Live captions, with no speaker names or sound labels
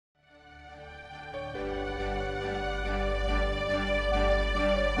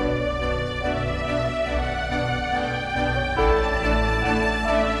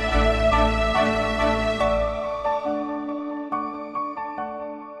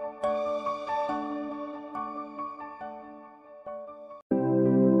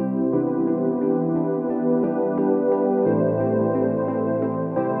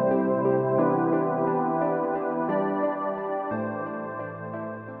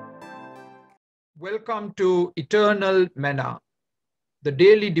Welcome to Eternal Manna, the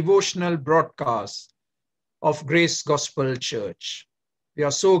daily devotional broadcast of Grace Gospel Church. We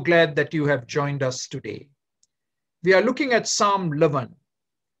are so glad that you have joined us today. We are looking at Psalm 11,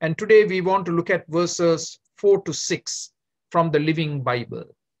 and today we want to look at verses 4 to 6 from the Living Bible.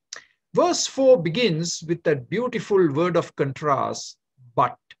 Verse 4 begins with that beautiful word of contrast,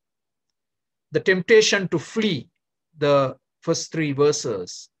 but. The temptation to flee, the first three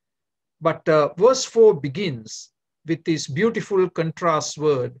verses. But verse 4 begins with this beautiful contrast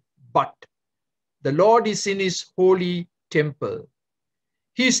word, but. The Lord is in his holy temple.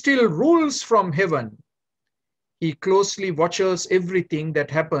 He still rules from heaven. He closely watches everything that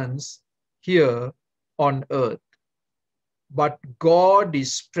happens here on earth. But God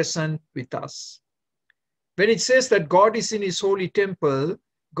is present with us. When it says that God is in his holy temple,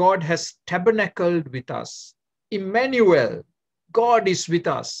 God has tabernacled with us. Emmanuel, God is with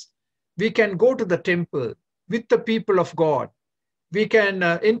us. We can go to the temple with the people of God. We can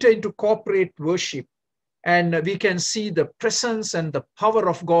enter into corporate worship, and we can see the presence and the power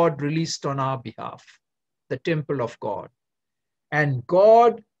of God released on our behalf, the temple of God. And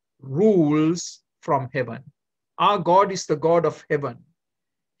God rules from heaven. Our God is the God of heaven.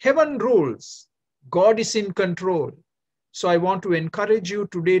 Heaven rules. God is in control. So I want to encourage you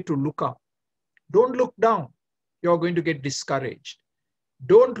today to look up. Don't look down. You're going to get discouraged.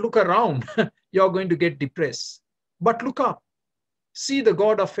 Don't look around. You're going to get depressed. But look up. See the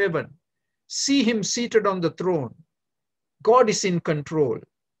God of heaven. See him seated on the throne. God is in control.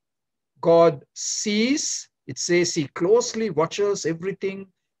 God sees. It says he closely watches everything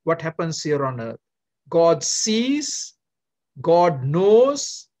what happens here on earth. God sees. God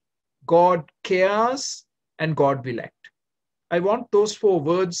knows. God cares. And God will act. I want those four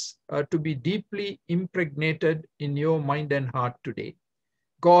words to be deeply impregnated in your mind and heart today.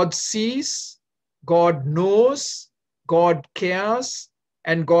 God sees, God knows, God cares,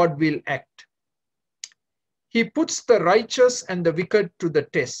 and God will act. He puts the righteous and the wicked to the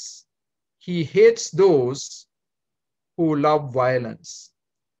test. He hates those who love violence.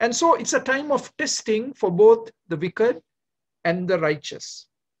 And so it's a time of testing for both the wicked and the righteous.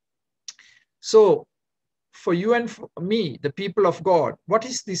 So, for you and for me, the people of God, what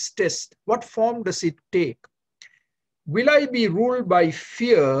is this test? What form does it take? Will I be ruled by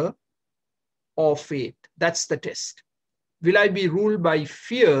fear or faith? That's the test. Will I be ruled by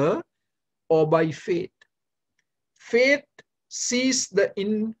fear or by faith? Faith sees the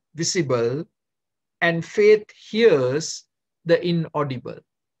invisible and faith hears the inaudible.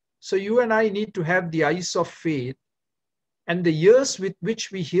 So you and I need to have the eyes of faith and the ears with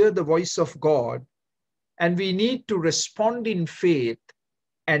which we hear the voice of God. And we need to respond in faith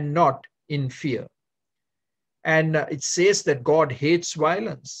and not in fear. And it says that God hates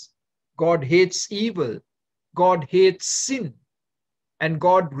violence. God hates evil. God hates sin. And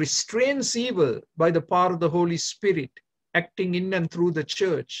God restrains evil by the power of the Holy Spirit, acting in and through the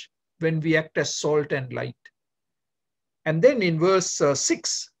church when we act as salt and light. And then in verse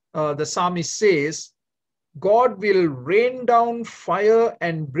 6, the psalmist says, God will rain down fire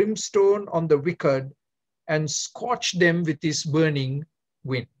and brimstone on the wicked and scorch them with his burning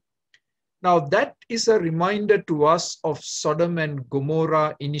wind. Now that is a reminder to us of Sodom and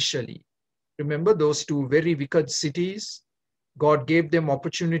Gomorrah initially. Remember those two very wicked cities? God gave them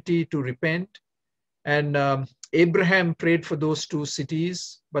opportunity to repent. And Abraham prayed for those two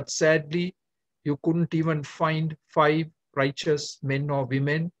cities, but sadly, you couldn't even find 5 righteous men or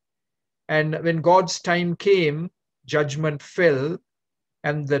women. And when God's time came, judgment fell,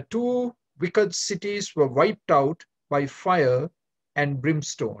 and the 2 wicked cities were wiped out by fire and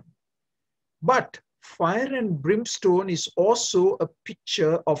brimstone. But fire and brimstone is also a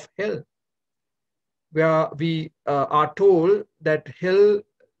picture of hell, where we are told that hell,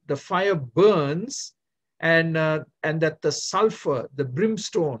 the fire burns, and that the sulfur, the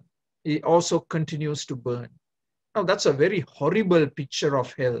brimstone, it also continues to burn. Now that's a very horrible picture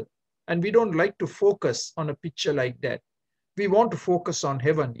of hell, and we don't like to focus on a picture like that. We want to focus on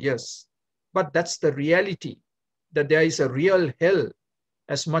heaven, yes. But that's the reality, that there is a real hell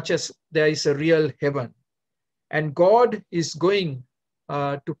as much as there is a real heaven. And God is going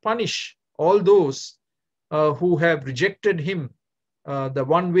to punish all those who have rejected him, the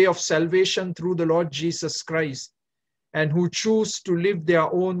one way of salvation through the Lord Jesus Christ, and who choose to live their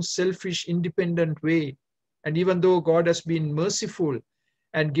own selfish, independent way. And even though God has been merciful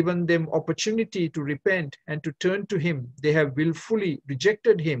and given them opportunity to repent and to turn to him, they have willfully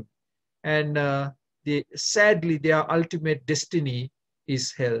rejected him. And sadly, their ultimate destiny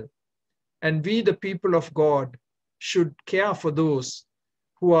is hell. And we, the people of God, should care for those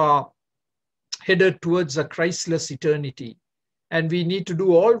who are headed towards a Christless eternity. And we need to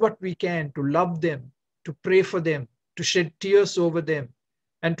do all what we can to love them, to pray for them, to shed tears over them,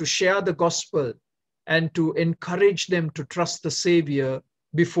 and to share the gospel and to encourage them to trust the Savior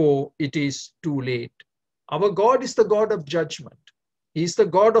before it is too late. Our God is the God of judgment. He is the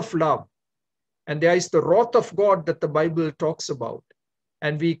God of love. And there is the wrath of God that the Bible talks about.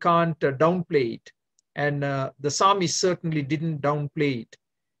 And we can't downplay it. And the psalmist certainly didn't downplay it.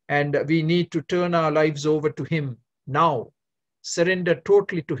 And we need to turn our lives over to Him now, surrender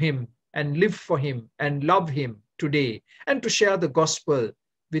totally to Him, and live for Him and love Him today, and to share the gospel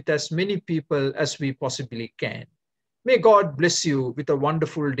with as many people as we possibly can. May God bless you with a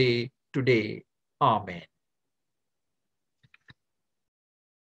wonderful day today. Amen.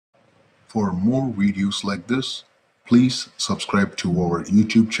 For more videos like this, please subscribe to our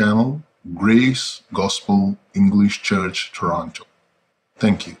YouTube channel, Grace Gospel English Church Toronto.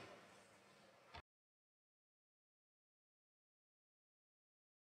 Thank you.